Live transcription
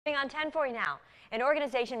On 10:40 now, an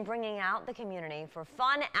organization bringing out the community for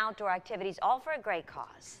fun outdoor activities, all for a great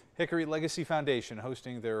cause. Hickory Legacy Foundation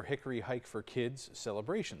hosting their Hickory Hike for Kids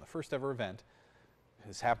celebration. The first ever event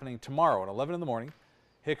is happening tomorrow at 11 in the morning.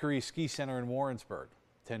 Hickory Ski Center in Warrensburg.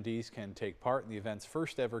 Attendees can take part in the event's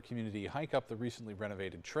first ever community hike up the recently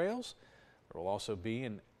renovated trails. There will also be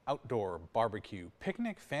an outdoor barbecue,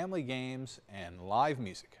 picnic, family games, and live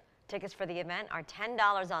music. Tickets for the event are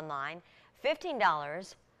 $10 online,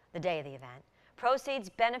 $15 the day of the event. Proceeds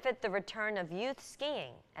benefit the return of youth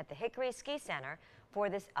skiing at the Hickory Ski Center for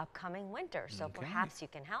this upcoming winter. So perhaps you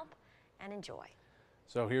can help and enjoy.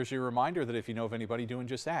 So here's your reminder that if you know of anybody doing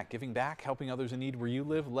just that, giving back, helping others in need where you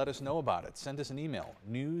live, let us know about it. Send us an email,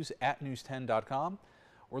 news@news10.com,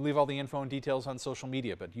 or leave all the info and details on social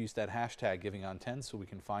media, but use that hashtag #GivingOn10 so we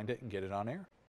can find it and get it on air.